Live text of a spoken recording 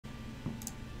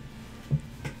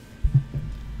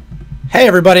Hey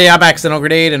everybody, I'm Accidental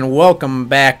Grenade and welcome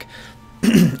back.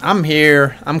 I'm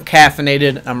here, I'm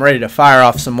caffeinated, I'm ready to fire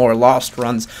off some more Lost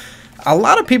runs. A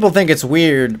lot of people think it's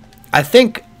weird. I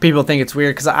think people think it's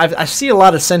weird because I see a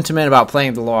lot of sentiment about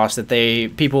playing the Lost that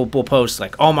people will post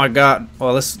like, oh my god,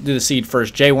 well let's do the seed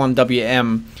first,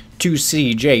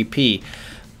 J1WM2CJP.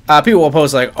 People will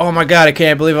post like, oh my god, I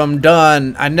can't believe I'm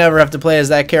done. I never have to play as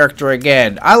that character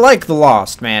again. I like the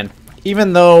Lost, man.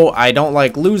 Even though I don't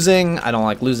like losing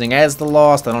as the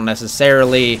Lost, I don't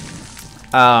necessarily,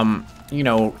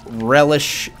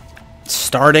 relish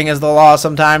starting as the Lost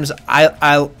sometimes.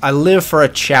 I live for a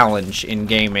challenge in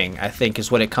gaming, I think is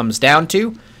what it comes down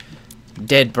to.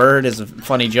 Dead bird is a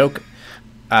funny joke.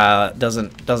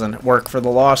 Doesn't work for the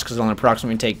Lost because it only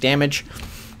approximately take damage.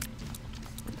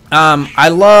 I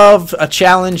love a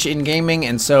challenge in gaming,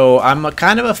 and so I'm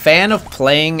kind of a fan of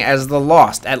playing as the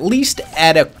Lost, at least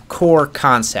at a core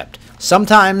concept.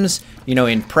 Sometimes,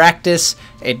 in practice,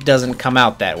 it doesn't come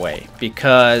out that way,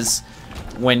 because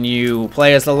when you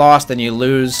play as the Lost and you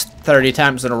lose 30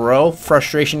 times in a row,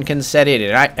 frustration can set in,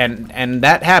 and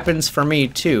that happens for me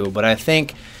too, but I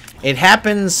think it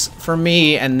happens for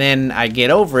me and then I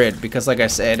get over it, because like I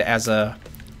said, as a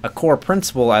core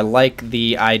principle, I like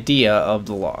the idea of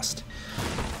the Lost.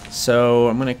 So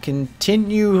I'm going to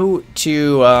continue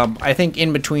to, I think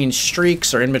in between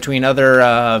streaks or in between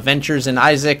other ventures in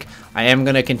Isaac, I am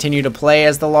going to continue to play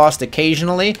as the Lost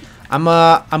occasionally. I'm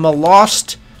a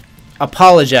Lost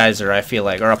apologizer, I feel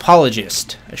like, or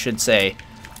apologist, I should say.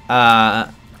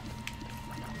 I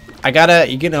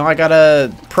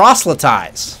gotta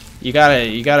proselytize. You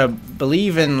gotta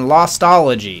believe in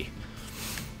Lostology.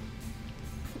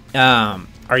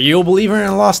 Are you a believer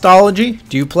in Lostology?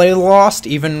 Do you play Lost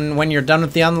even when you're done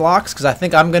with the unlocks? Because I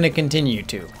think I'm going to continue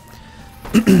to.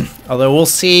 Although we'll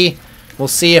see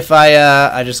if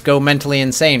I just go mentally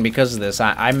insane because of this.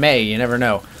 I may. You never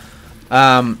know.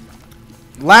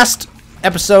 Last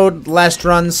episode, last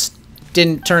runs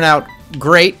didn't turn out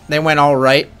great. They went all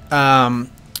right.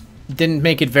 Didn't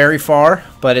make it very far,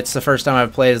 but it's the first time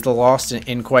I've played as the Lost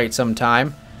in quite some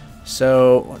time.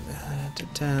 So,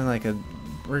 like a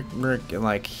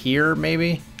like here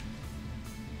maybe.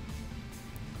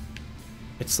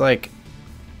 It's like,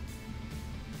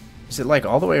 is it like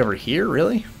all the way over here?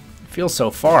 Really? It feels so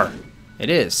far. It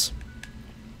is.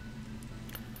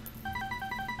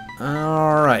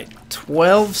 All right,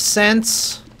 12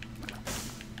 cents.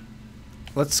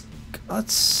 Let's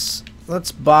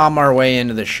bomb our way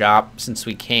into the shop since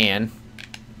we can.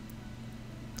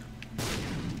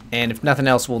 And if nothing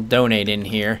else, we'll donate in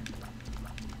here.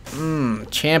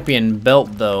 Champion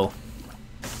belt though.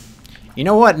 You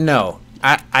know what? No.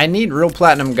 I need real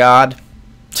platinum god.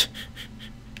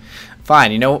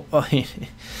 Fine, I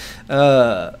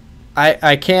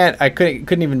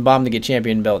couldn't even bomb to get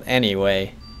champion belt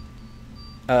anyway.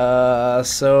 So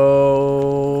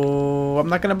I'm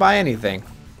not gonna buy anything.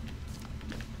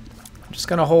 I'm just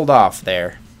gonna hold off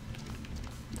there.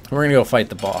 We're gonna go fight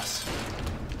the boss.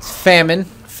 It's Famine.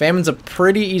 Famine's a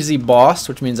pretty easy boss,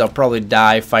 which means I'll probably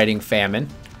die fighting Famine.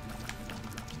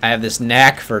 I have this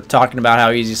knack for talking about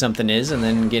how easy something is and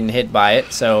then getting hit by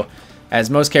it. So, as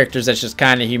most characters, that's just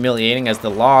kind of humiliating. As the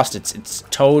Lost, it's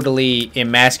totally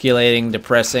emasculating,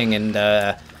 depressing, and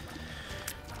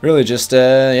really just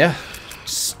yeah,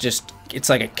 just it's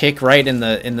like a kick right in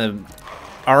the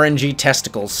RNG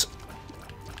testicles.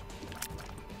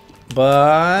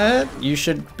 But you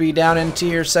should be down into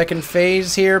your second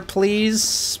phase here,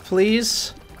 please.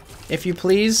 Please. If you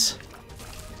please.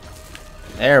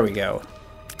 There we go.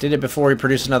 Did it before we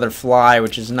produced another fly,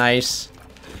 which is nice.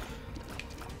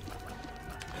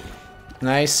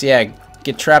 Nice, yeah.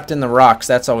 Get trapped in the rocks.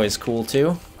 That's always cool,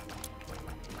 too.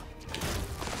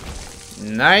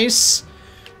 Nice.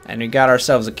 And we got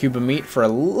ourselves a cube of meat for a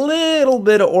little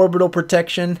bit of orbital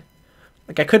protection.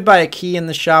 Like, I could buy a key in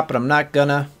the shop, but I'm not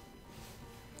gonna.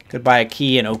 Could buy a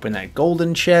key and open that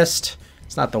golden chest.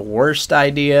 It's not the worst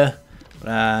idea, but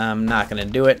I'm not going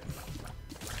to do it.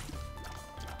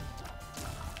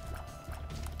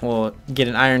 We'll get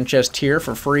an iron chest here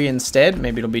for free instead.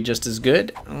 Maybe it'll be just as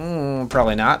good.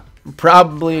 Probably not.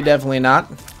 Probably, definitely not.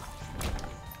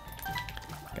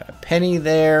 Got a penny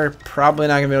there. Probably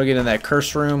not going to be able to get in that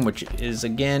curse room, which is,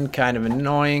 again, kind of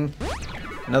annoying.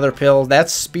 Another pill.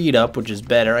 That's speed up, which is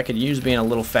better. I could use being a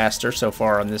little faster so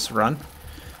far on this run.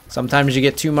 Sometimes you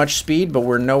get too much speed, but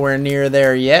we're nowhere near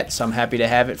there yet, so I'm happy to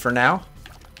have it for now.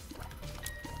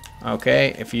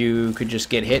 Okay, if you could just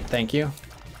get hit, thank you.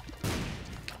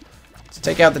 Let's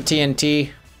take out the TNT,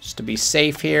 just to be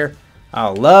safe here. I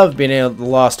love being able to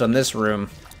Lost on this room,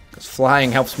 because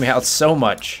flying helps me out so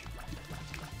much.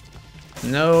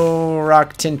 No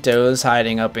rock tintos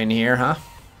hiding up in here, huh?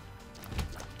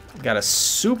 Got a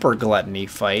super gluttony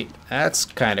fight. That's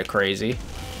kind of crazy.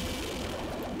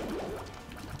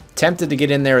 Tempted to get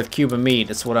in there with cube of meat.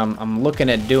 That's what I'm looking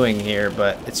at doing here,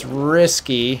 but it's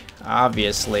risky,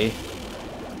 obviously.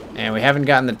 And we haven't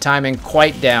gotten the timing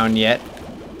quite down yet.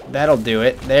 That'll do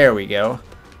it. There we go.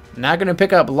 Not going to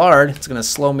pick up lard. It's going to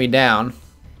slow me down.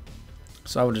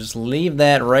 So I will just leave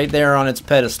that right there on its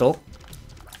pedestal.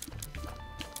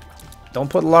 Don't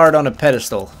put lard on a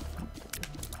pedestal.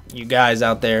 You guys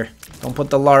out there, don't put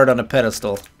the lard on a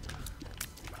pedestal.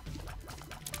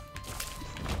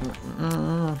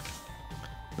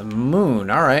 The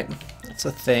moon, alright. That's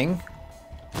a thing.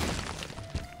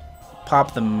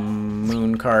 Pop the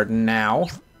moon card now.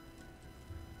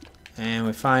 And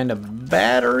we find a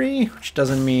battery, which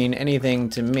doesn't mean anything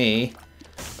to me.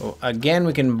 But again,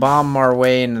 we can bomb our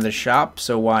way into the shop,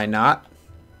 so why not?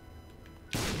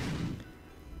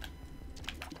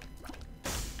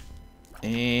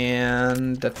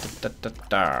 And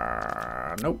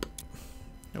nope.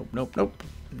 Nope.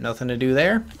 Nothing to do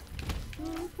there.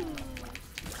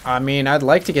 I mean, I'd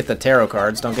like to get the tarot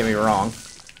cards, don't get me wrong.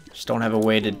 Just don't have a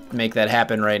way to make that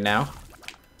happen right now.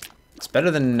 It's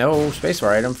better than no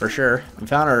spacebar item for sure. We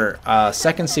found our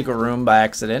second secret room by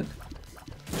accident.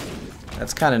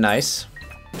 That's kind of nice.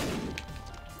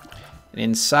 And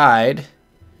inside,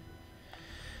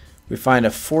 we find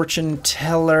a fortune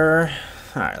teller.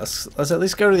 All right, let's at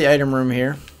least go to the item room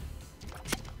here.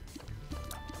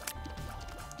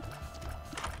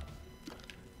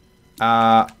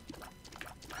 I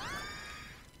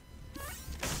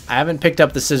haven't picked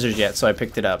up the scissors yet, so I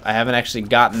picked it up. I haven't actually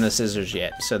gotten the scissors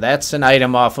yet, so that's an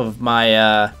item off of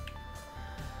my.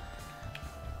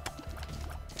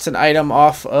 It's an item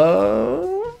off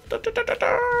of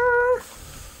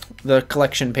the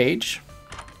collection page.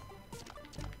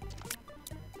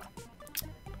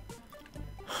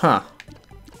 Huh.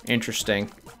 Interesting.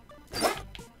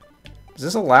 Does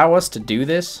this allow us to do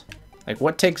this? Like,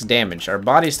 what takes damage? Our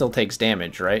body still takes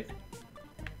damage, right?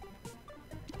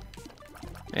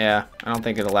 Yeah, I don't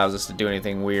think it allows us to do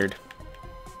anything weird.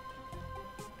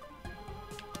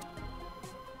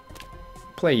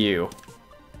 Play you.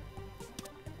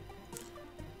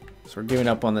 So we're giving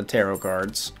up on the tarot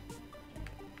cards.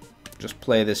 Just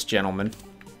play this gentleman.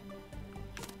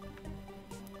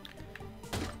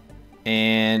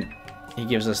 And he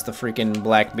gives us the freaking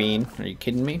black bean. Are you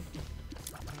kidding me?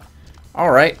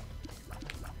 Alright.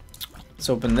 Let's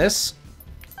open this.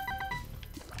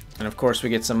 And of course we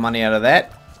get some money out of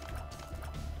that.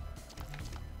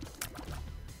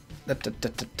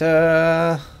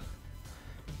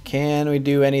 Can we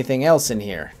do anything else in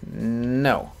here?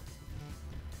 No.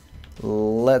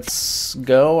 Let's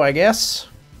go, I guess.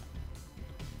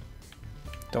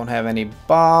 Don't have any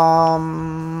bombs.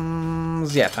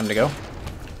 Yeah, time to go.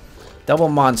 Double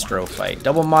Monstro fight.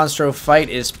 Double Monstro fight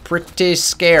is pretty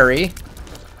scary.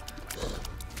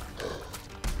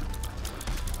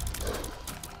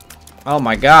 Oh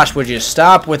my gosh, would you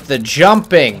stop with the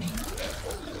jumping?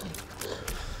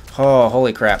 Oh,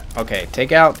 holy crap. Okay,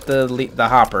 take out the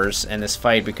hoppers, and this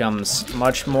fight becomes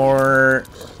much more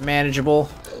manageable.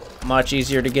 Much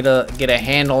easier to get a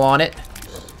handle on it.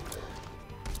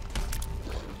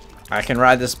 I can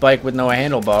ride this bike with no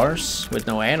handlebars. With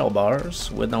no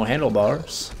handlebars. With no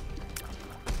handlebars.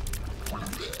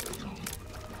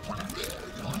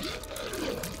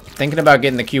 Thinking about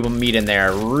getting the cube of meat in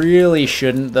there. Really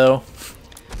shouldn't, though.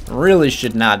 Really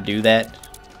should not do that.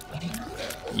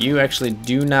 You actually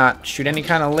do not shoot any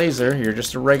kind of laser. You're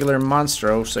just a regular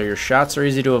monstro, so your shots are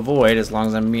easy to avoid as long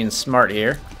as I'm being smart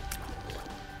here.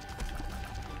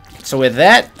 So with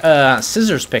that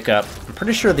scissors pickup, I'm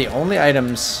pretty sure the only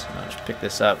items... I'll just pick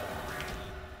this up.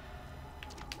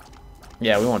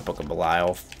 Yeah, we want Book of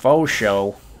Belial. Faux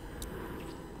show.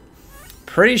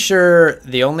 Pretty sure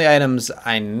the only items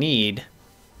I need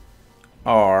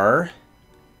are...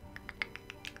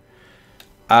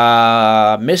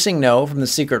 missing no from the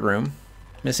secret room.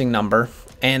 Missing number.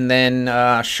 And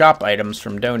then shop items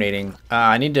from donating.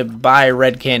 I need to buy a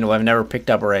red candle. I've never picked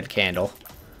up a red candle.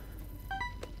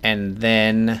 And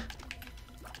then...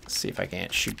 Let's see if I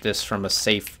can't shoot this from a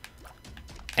safe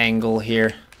angle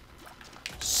here.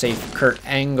 Safe Kurt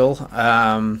angle.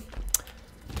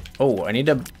 Oh, I need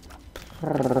to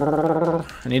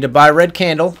buy a red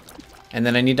candle. And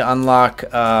then I need to unlock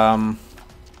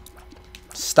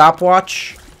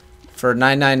stopwatch for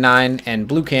 $9.99 and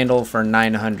blue candle for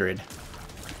 $900.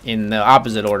 In the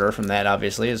opposite order from that,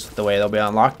 obviously, is the way they'll be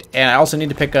unlocked. And I also need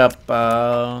to pick up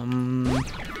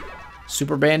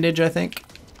super bandage, I think.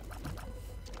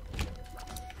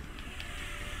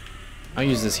 I'll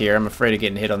use this here. I'm afraid of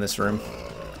getting hit on this room.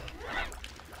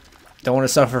 Don't want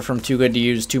to suffer from too good to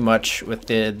use too much with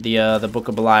the Book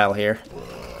of Belial here.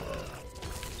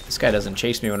 This guy doesn't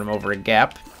chase me when I'm over a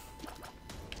gap.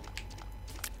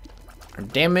 Our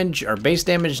damage, our base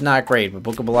damage is not great, but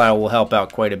Book of Belial will help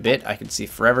out quite a bit. I can see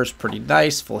Forever's pretty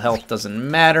nice. Full health doesn't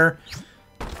matter.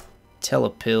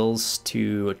 Telepills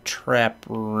to a trap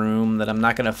room that I'm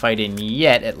not going to fight in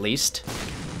yet, at least.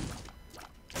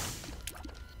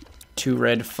 2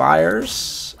 red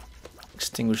fires.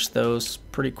 Extinguish those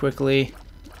pretty quickly.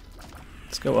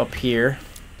 Let's go up here.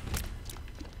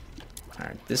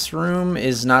 Alright, this room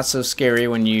is not so scary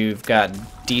when you've got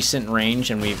decent range,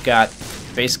 and we've got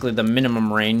basically the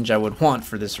minimum range I would want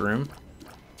for this room.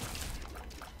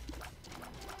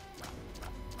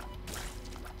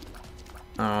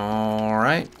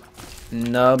 Alright.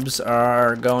 Nubs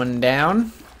are going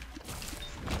down.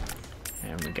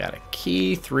 And we got a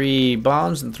key, 3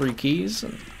 bombs and 3 keys.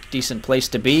 A decent place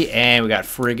to be. And we got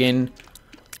friggin'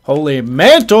 Holy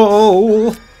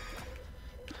Mantle!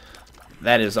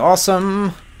 That is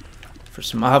awesome. For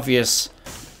some obvious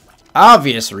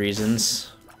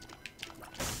reasons.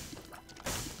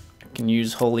 I can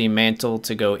use Holy Mantle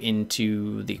to go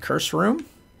into the curse room.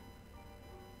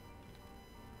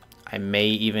 I may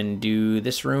even do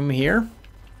this room here.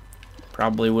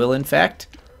 Probably will, in fact.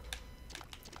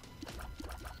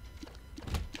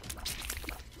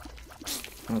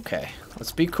 Okay,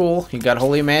 let's be cool. You got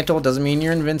Holy Mantle, doesn't mean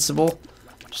you're invincible.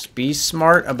 Just be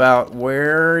smart about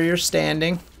where you're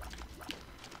standing.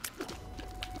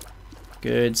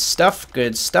 Good stuff,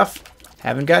 good stuff.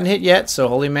 Haven't gotten hit yet, so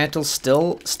Holy Mantle's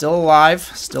still alive,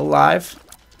 still alive.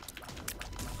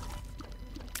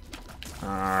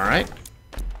 Alright.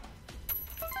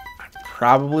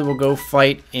 Probably will go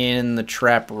fight in the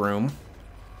trap room.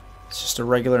 It's just a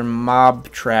regular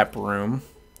mob trap room.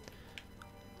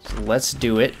 So let's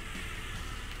do it.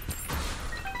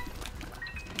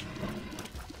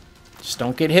 Just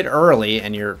don't get hit early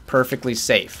and you're perfectly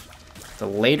safe. The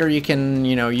later you can,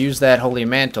 you know, use that Holy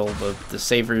Mantle, the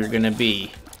safer you're gonna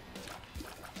be.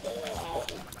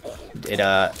 It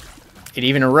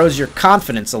even erodes your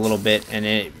confidence a little bit, and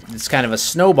it's kind of a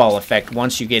snowball effect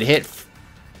once you get hit.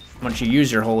 Once you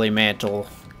use your Holy Mantle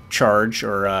charge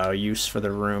or use for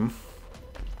the room.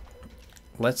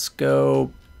 Let's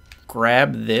go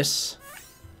grab this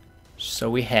so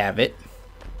we have it.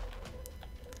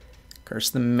 Curse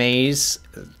the Maze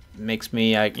makes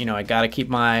me, you know, I gotta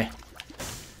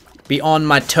be on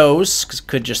my toes, because it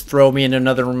could just throw me into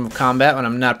another room of combat when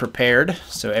I'm not prepared.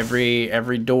 So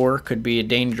every door could be a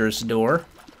dangerous door.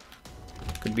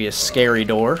 Could be a scary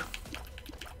door.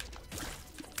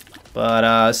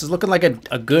 But this is looking like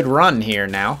a good run here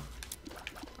now.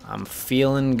 I'm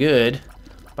feeling good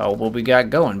about what we got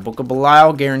going. Book of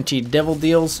Belial, guaranteed devil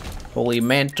deals, Holy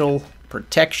Mantle,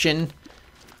 protection.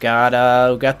 Got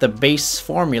the base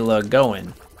formula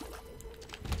going.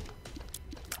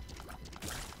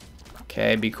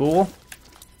 Okay, be cool.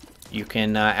 You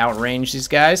can outrange these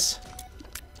guys.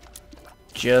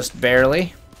 Just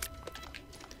barely.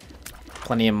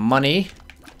 Plenty of money.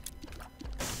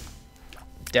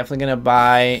 Definitely gonna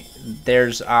buy.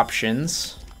 There's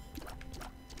options.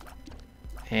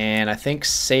 And I think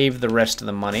save the rest of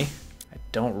the money. I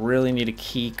don't really need a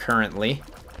key currently.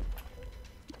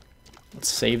 Let's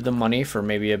save the money for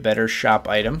maybe a better shop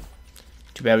item.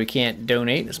 Too bad we can't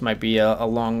donate. This might be a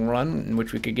long run in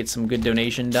which we could get some good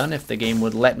donation done if the game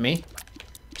would let me.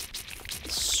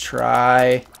 Let's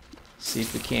try. See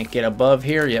if we can't get above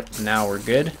here. Yep, now we're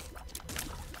good.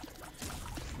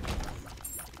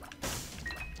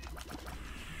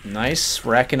 Nice.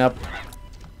 Racking up,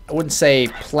 I wouldn't say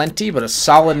plenty, but a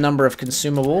solid number of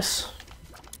consumables.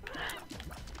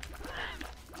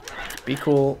 Be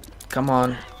cool. Come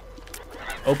on.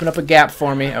 Open up a gap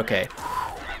for me. Okay.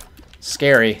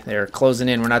 Scary. They're closing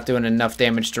in. We're not doing enough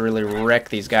damage to really wreck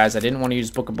these guys. I didn't want to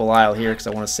use Book of Belial here because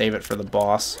I want to save it for the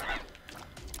boss.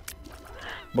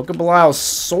 Book of Belial is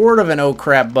sort of an oh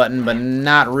crap button, but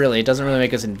not really. It doesn't really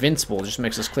make us invincible. It just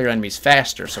makes us clear enemies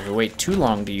faster. So if we wait too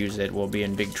long to use it, we'll be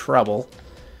in big trouble.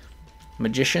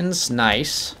 Magician's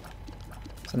nice.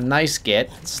 It's a nice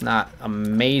get. It's not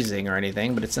amazing or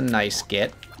anything, but it's a nice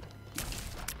get.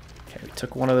 Okay, we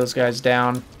took one of those guys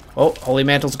down. Oh, Holy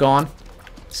Mantle's gone.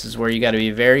 This is where you got to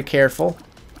be very careful.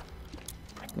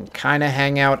 I can kind of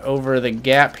hang out over the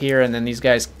gap here, and then these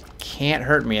guys can't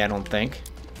hurt me, I don't think.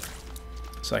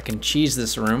 So I can cheese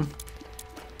this room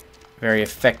very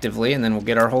effectively, and then we'll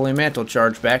get our Holy Mantle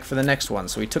charge back for the next one.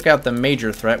 So we took out the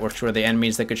major threat, which were the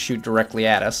enemies that could shoot directly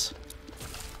at us.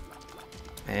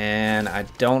 And I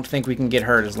don't think we can get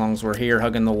hurt as long as we're here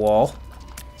hugging the wall.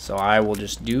 So I will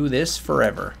just do this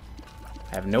forever.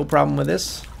 I have no problem with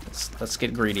this. Let's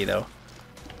get greedy, though.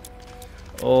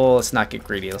 Oh, let's not get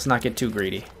greedy. Let's not get too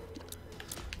greedy.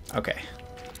 Okay.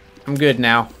 I'm good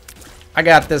now. I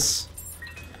got this.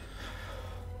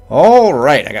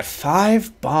 Alright, I got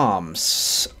 5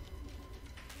 bombs.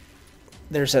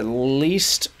 There's at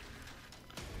least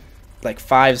like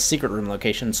 5 secret room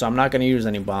locations, so I'm not going to use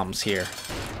any bombs here.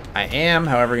 I am,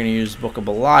 however, going to use Book of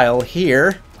Belial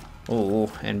here.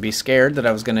 Oh, and be scared that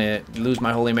I was going to lose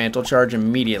my Holy Mantle charge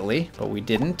immediately, but we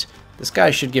didn't. This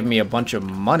guy should give me a bunch of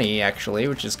money, actually,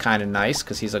 which is kind of nice,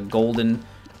 because he's a golden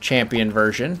champion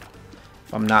version,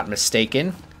 if I'm not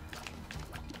mistaken.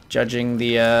 Judging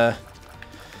the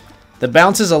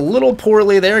bounces a little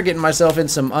poorly there, getting myself in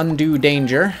some undue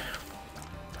danger.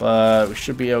 But we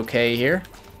should be okay here.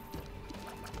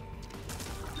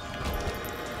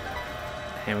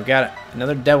 And we got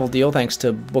another devil deal thanks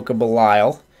to Book of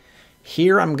Belial.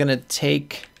 Here I'm going to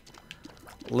take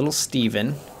little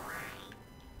Steven.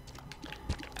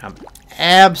 I'm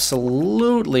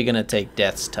absolutely going to take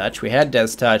Death's Touch. We had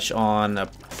Death's Touch on a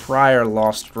prior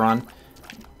Lost run.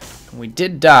 We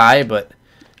did die, but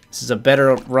this is a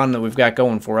better run that we've got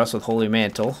going for us with Holy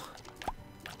Mantle.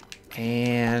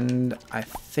 And I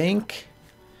think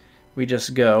we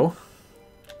just go.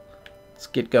 Let's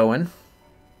get going.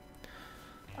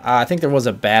 I think there was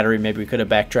a battery. Maybe we could have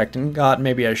backtracked and got.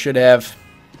 Maybe I should have.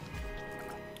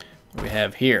 What we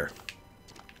have here.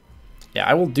 Yeah,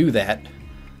 I will do that.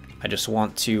 I just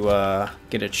want to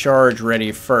get a charge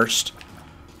ready first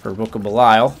for Book of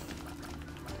Belial.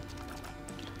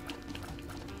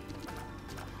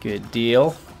 Good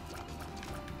deal.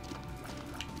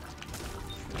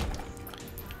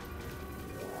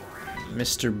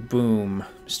 Mr. Boom.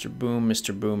 Mr. Boom,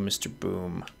 Mr. Boom, Mr.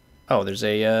 Boom. Oh, there's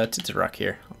a Titsarok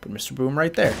here. I'll put Mr. Boom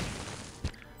right there.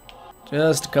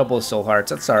 Just a couple of soul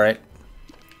hearts. That's alright.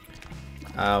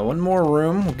 One more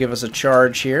room will give us a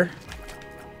charge here.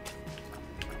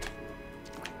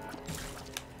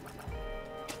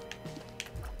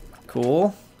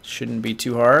 Cool. Shouldn't be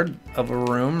too hard of a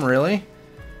room, really.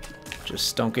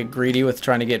 Just don't get greedy with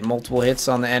trying to get multiple hits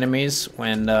on the enemies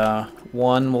when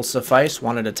one will suffice,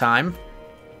 one at a time.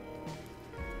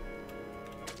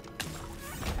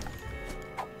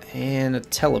 And a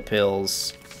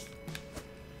telepills.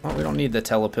 Well, we don't need the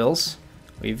telepills.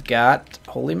 We've got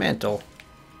Holy Mantle.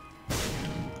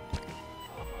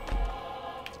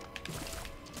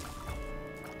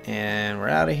 And we're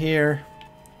out of here.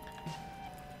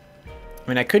 I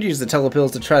mean, I could use the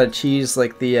telepills to try to cheese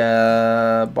like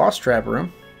the boss trap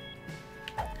room.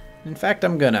 In fact,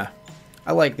 I'm gonna.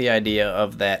 I like the idea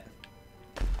of that.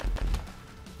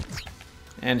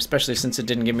 And especially since it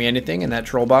didn't give me anything and that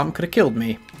troll bomb could have killed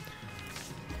me.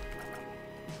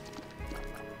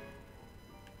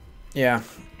 Yeah.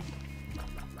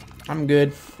 I'm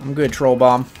good. I'm good, troll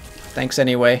bomb. Thanks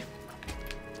anyway.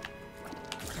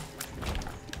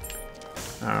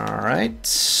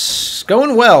 Alright.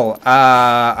 Going well.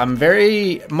 I'm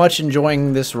very much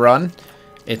enjoying this run.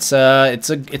 It's a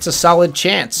solid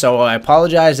chance, so I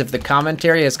apologize if the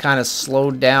commentary has kind of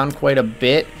slowed down quite a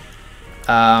bit.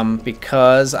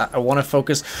 Because I want to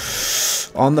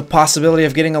focus on the possibility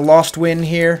of getting a lost win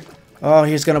here. Oh,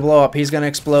 he's gonna blow up. He's gonna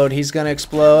explode. He's gonna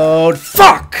explode.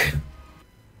 Fuck!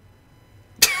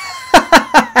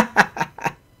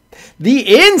 The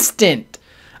instant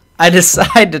I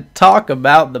decide to talk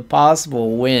about the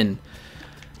possible win,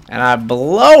 and I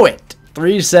blow it.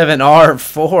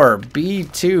 37R4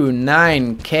 B2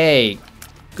 9K.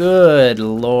 Good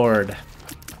lord.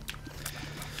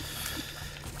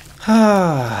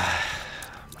 How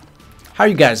are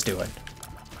you guys doing?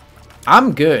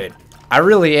 I'm good. I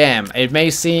really am. It may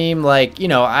seem like, you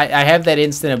know, I have that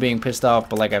instant of being pissed off,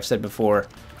 but like I've said before,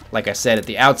 like I said at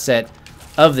the outset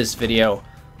of this video,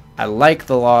 I like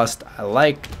the Lost. I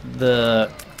like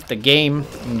the game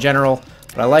in general,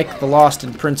 but I like the Lost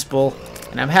in principle,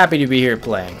 and I'm happy to be here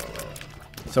playing.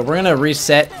 So we're gonna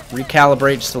reset,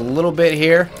 recalibrate just a little bit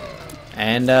here,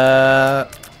 and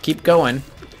keep going.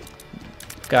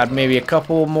 Got maybe a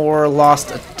couple more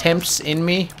Lost attempts in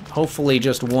me. Hopefully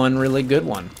just one really good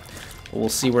one. We'll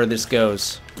see where this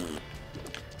goes.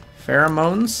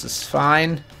 Pheromones is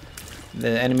fine. The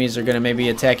enemies are going to maybe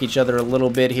attack each other a little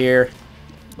bit here,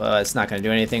 but it's not going to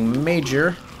do anything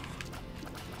major.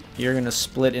 You're going to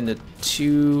split into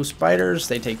 2 spiders.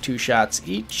 They take 2 shots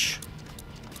each.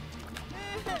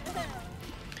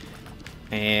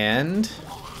 And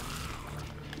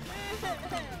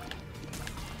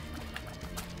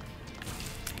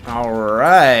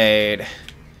alright.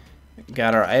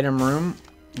 Got our item room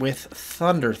with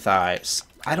Thunder Thighs.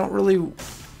 I don't really...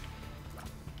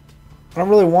 I don't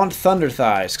really want Thunder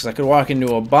Thighs, because I could walk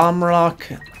into a bomb rock.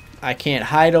 I can't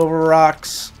hide over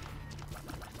rocks.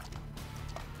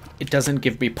 It doesn't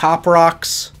give me pop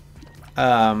rocks.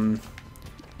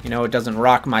 You know, it doesn't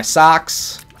rock my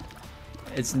socks.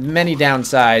 It's many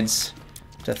downsides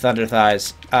to Thunder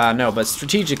Thighs. No, but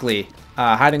strategically,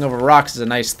 hiding over rocks is a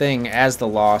nice thing as the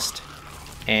Lost.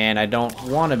 And I don't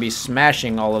want to be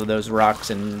smashing all of those rocks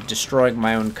and destroying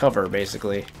my own cover,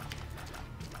 basically.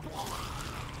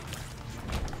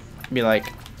 Be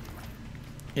like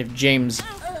if James...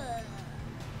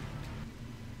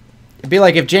 It'd be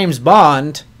like if James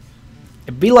Bond...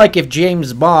 It'd be like if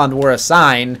James Bond wore a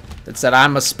sign that said,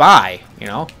 "I'm a spy," you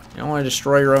know? You don't want to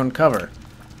destroy your own cover.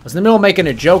 I was in the middle of making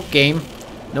a joke game.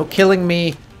 No killing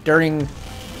me during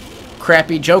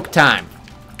crappy joke time.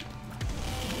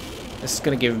 This is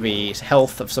going to give me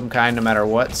health of some kind no matter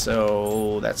what,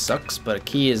 so that sucks, but a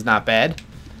key is not bad.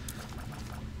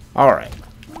 Alright.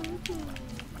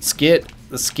 Let's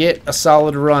get a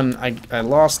solid run. I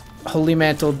lost Holy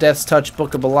Mantle, Death's Touch,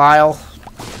 Book of Belial.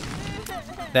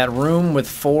 That room with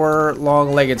 4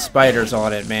 long-legged spiders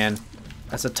on it, man.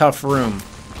 That's a tough room.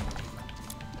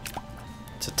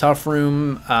 It's a tough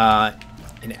room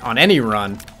on any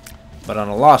run, but on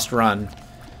a Lost run,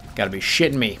 gotta be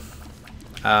shitting me.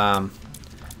 I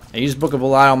used Book of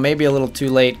Belial maybe a little too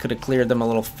late. Could have cleared them a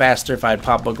little faster if I had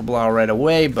popped Book of Belial right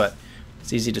away, but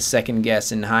it's easy to second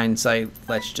guess in hindsight.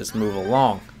 Let's just move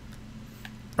along.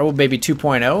 Robo Baby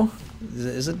 2.0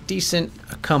 is a decent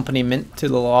accompaniment to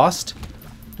the Lost.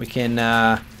 We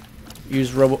can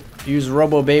use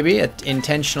Robo Baby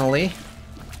intentionally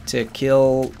to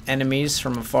kill enemies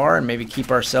from afar and maybe keep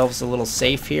ourselves a little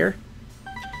safe here.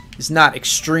 He's not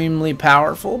extremely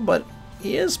powerful, but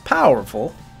he is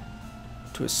powerful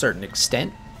to a certain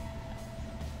extent.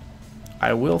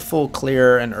 I will full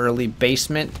clear an early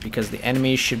basement because the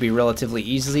enemies should be relatively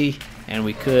easy, and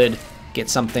we could get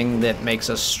something that makes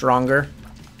us stronger.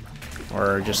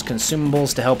 Or just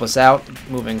consumables to help us out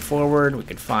moving forward. We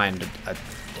could find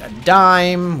a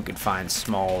dime. We could find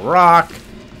small rock.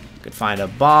 We could find a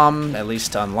bomb, at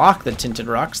least to unlock the tinted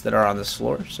rocks that are on this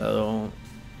floor. So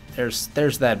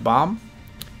there's that bomb.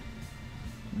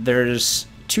 There's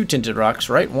 2 tinted rocks,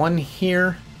 right? One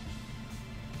here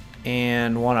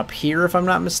and one up here, if I'm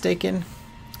not mistaken.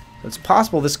 It's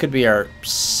possible this could be our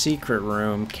secret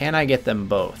room. Can I get them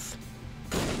both?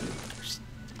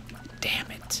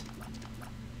 Damn it.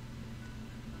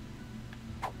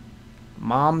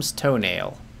 Mom's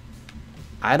toenail.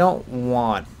 I don't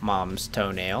want Mom's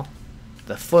toenail.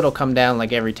 The foot will come down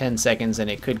like every 10 seconds and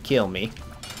it could kill me.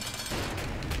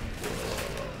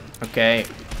 Okay.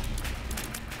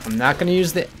 I'm not going to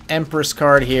use the Empress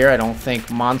card here. I don't think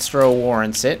Monstro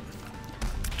warrants it.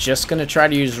 Just going to try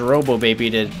to use Robo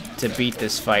Baby to beat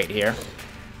this fight here.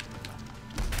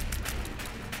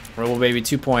 Robo Baby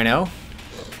 2.0.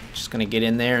 Just going to get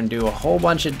in there and do a whole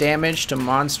bunch of damage to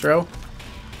Monstro.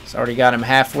 It's already got him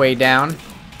halfway down.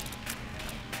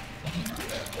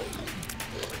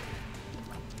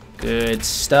 Good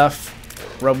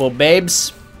stuff. Robo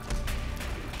Babes.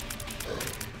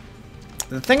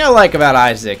 The thing I like about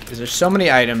Isaac is there's so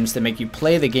many items that make you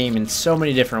play the game in so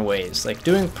many different ways. Like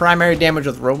doing primary damage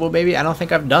with Robo Baby, I don't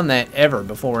think I've done that ever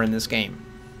before in this game.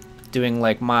 Doing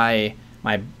like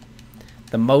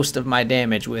the most of my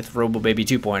damage with Robo Baby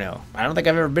 2.0. I don't think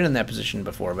I've ever been in that position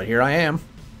before, but here I am.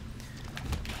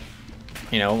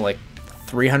 You know, like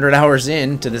 300 hours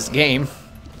into this game,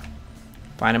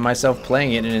 finding myself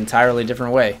playing it in an entirely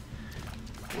different way.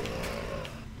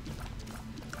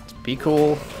 Just be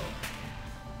cool.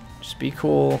 Just be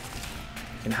cool.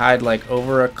 You can hide like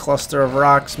over a cluster of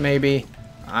rocks maybe.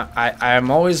 I'm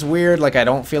always weird, like I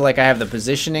don't feel like I have the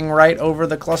positioning right over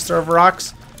the cluster of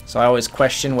rocks. So I always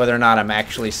question whether or not I'm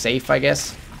actually safe, I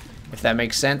guess. If that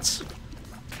makes sense.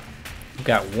 We've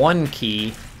got 1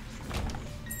 key.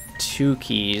 2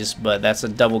 keys, but that's a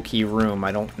double key room.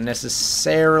 I don't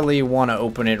necessarily want to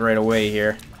open it right away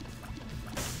here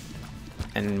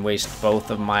and waste both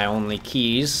of my only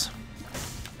keys.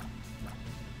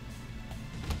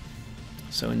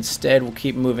 So instead we'll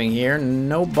keep moving here.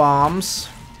 No bombs.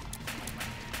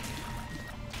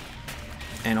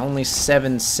 And only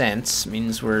 7 cents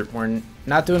means we're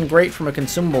not doing great from a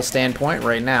consumable standpoint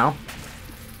right now.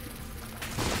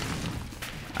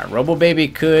 Robo Baby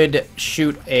could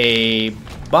shoot a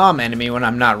bomb enemy when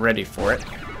I'm not ready for it.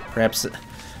 Perhaps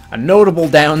a notable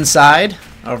downside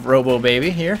of Robo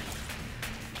Baby here.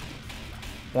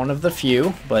 One of the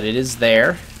few, but it is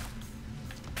there.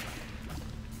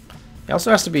 He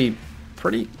also has to be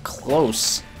pretty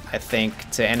close, I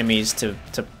think, to enemies to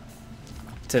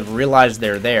realize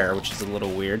they're there, which is a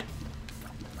little weird.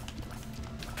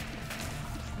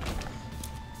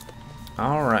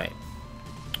 Alright.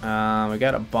 We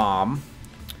got a bomb.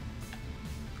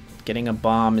 Getting a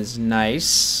bomb is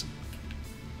nice.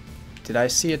 Did I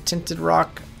see a tinted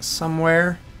rock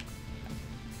somewhere?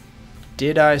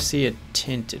 Did I see a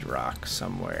tinted rock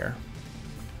somewhere?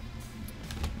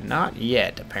 Not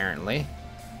yet, apparently.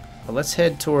 But let's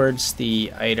head towards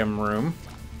the item room.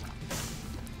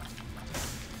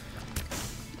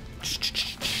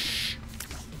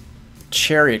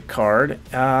 Chariot card.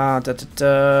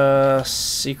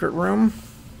 Secret room?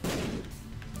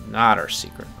 Not our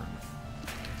secret room.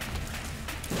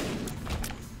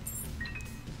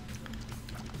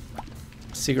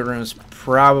 Secret room is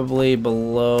probably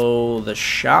below the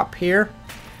shop here.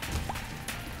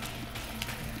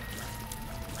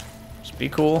 Just be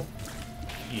cool.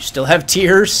 You still have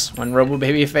tears when Robo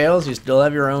Baby fails. You still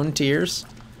have your own tears.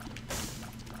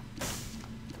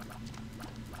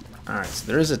 Alright, so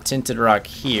there is a tinted rock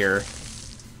here.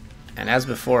 And as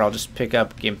before, I'll just pick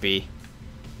up Gimpy.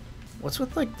 What's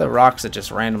with like the rocks that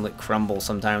just randomly crumble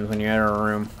sometimes when you enter a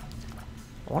room?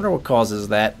 I wonder what causes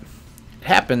that. It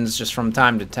happens just from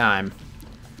time to time.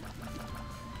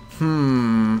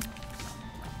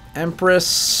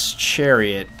 Empress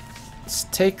Chariot. Let's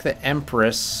take the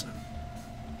Empress.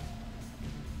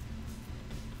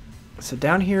 So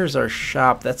down here is our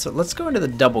shop. Let's go into the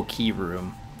double key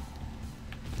room.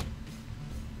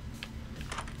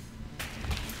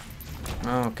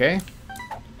 Okay.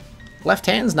 Left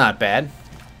hand's not bad.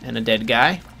 And a dead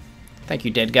guy. Thank you,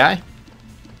 dead guy.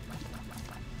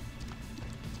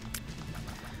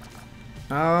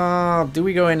 Do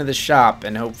we go into the shop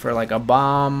and hope for like a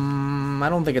bomb? I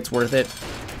don't think it's worth it.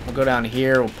 We'll go down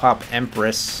here, we'll pop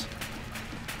Empress.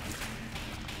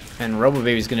 And Robo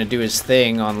Baby's gonna do his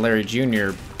thing on Larry Jr.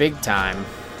 big time.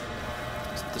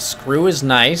 The screw is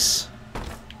nice.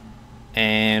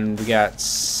 And we got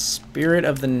Spirit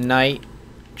of the Night,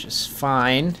 which is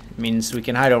fine. It means we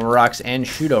can hide over rocks and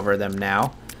shoot over them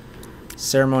now.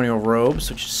 Ceremonial Robes,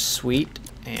 which is sweet.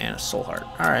 And a Soul Heart.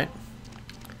 Alright.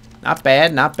 Not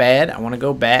bad, not bad. I want to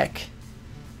go back.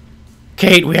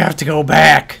 Kate, we have to go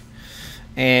back.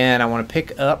 And I want to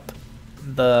pick up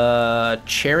the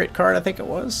Chariot card, I think it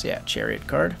was. Yeah, Chariot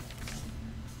card.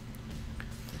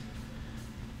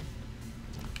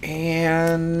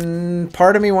 And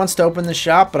part of me wants to open the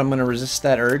shop, but I'm going to resist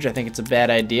that urge. I think it's a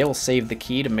bad idea. We'll save the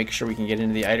key to make sure we can get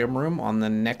into the item room on the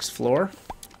next floor.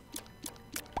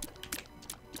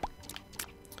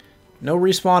 No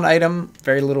respawn item,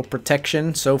 very little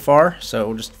protection so far, so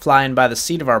we're just flying by the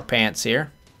seat of our pants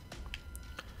here.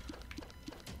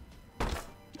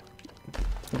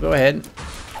 We'll go ahead,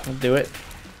 we'll do it.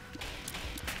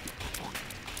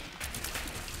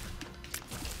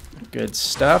 Good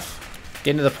stuff.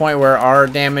 Getting to the point where our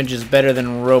damage is better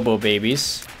than Robo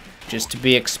Baby's, just to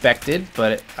be expected,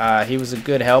 but he was a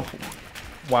good help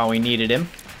while we needed him.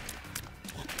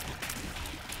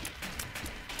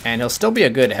 And he'll still be a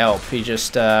good help. He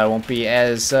just won't be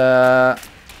as...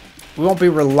 we won't be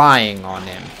relying on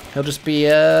him. He'll just be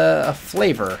a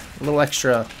flavor. A little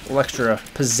extra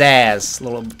pizzazz. A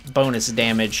little bonus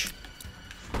damage.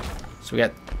 So we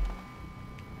got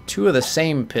 2 of the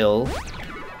same pill.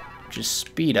 Which is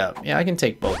speed up. Yeah, I can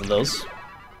take both of those.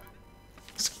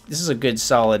 This is a good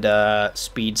solid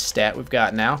speed stat we've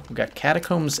got now. We've got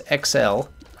Catacombs XL.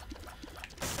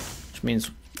 Which means...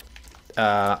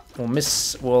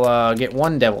 we'll get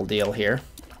 1 devil deal here.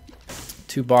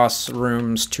 2 boss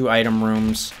rooms, 2 item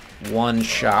rooms, 1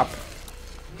 shop.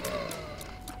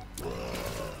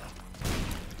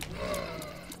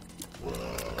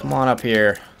 Come on up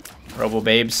here, Robo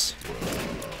Babes.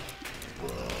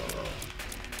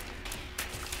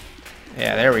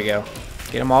 Yeah, there we go.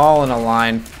 Get them all in a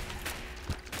line.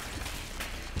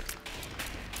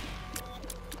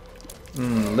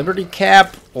 Liberty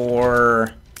Cap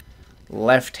or...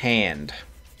 left hand.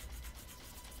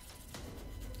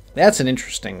 That's an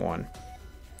interesting one.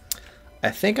 I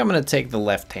think I'm going to take the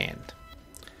left hand.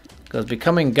 Because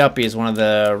becoming Guppy is one of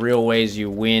the real ways you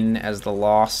win as the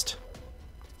Lost.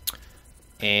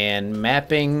 And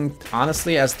mapping,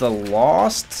 honestly, as the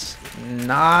Lost,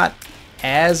 not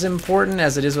as important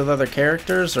as it is with other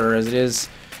characters, or as it is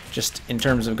just in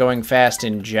terms of going fast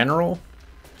in general.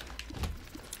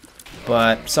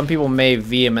 But some people may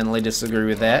vehemently disagree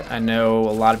with that. I know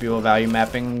a lot of people value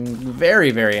mapping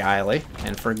very, very highly,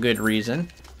 and for good reason.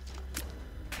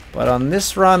 But on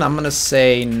this run, I'm going to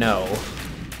say no.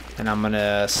 And I'm going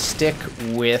to stick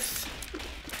with...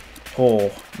 I'm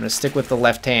going to stick with the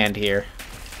left hand here.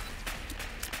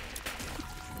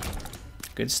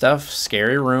 Good stuff.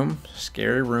 Scary room.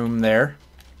 Scary room there.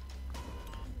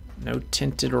 No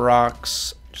tinted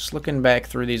rocks Just looking back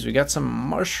through these, we got some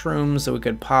mushrooms that we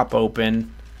could pop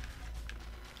open.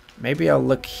 Maybe I'll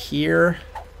look here.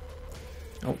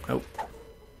 Oh, oh.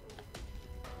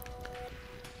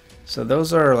 So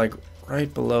those are like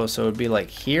right below, so it would be like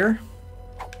here.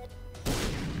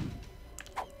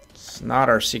 It's not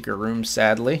our secret room,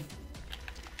 sadly.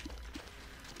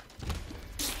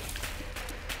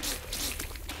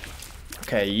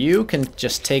 Okay, you can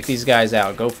just take these guys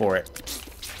out. Go for it.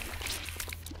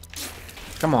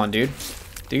 Come on, dude.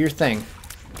 Do your thing.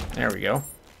 There we go.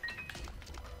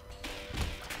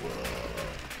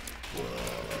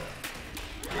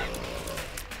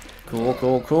 Cool,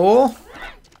 cool, cool.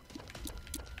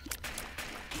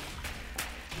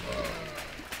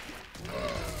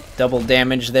 Double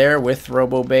damage there with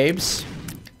Robo Babes.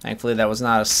 Thankfully that was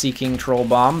not a seeking troll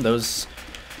bomb. Those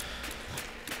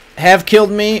have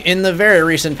killed me in the very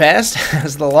recent past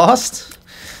as the Lost.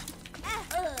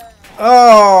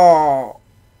 Oh!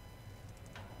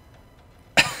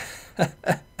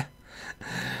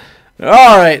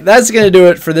 Alright, that's going to do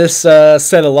it for this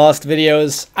set of Lost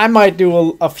videos. I might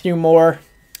do a few more,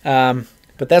 but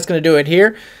that's going to do it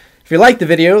here. If you liked the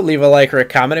video, leave a like or a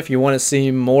comment. If you want to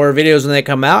see more videos when they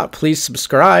come out, please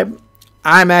subscribe.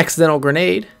 I'm Accidental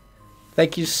Grenade.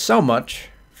 Thank you so much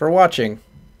for watching.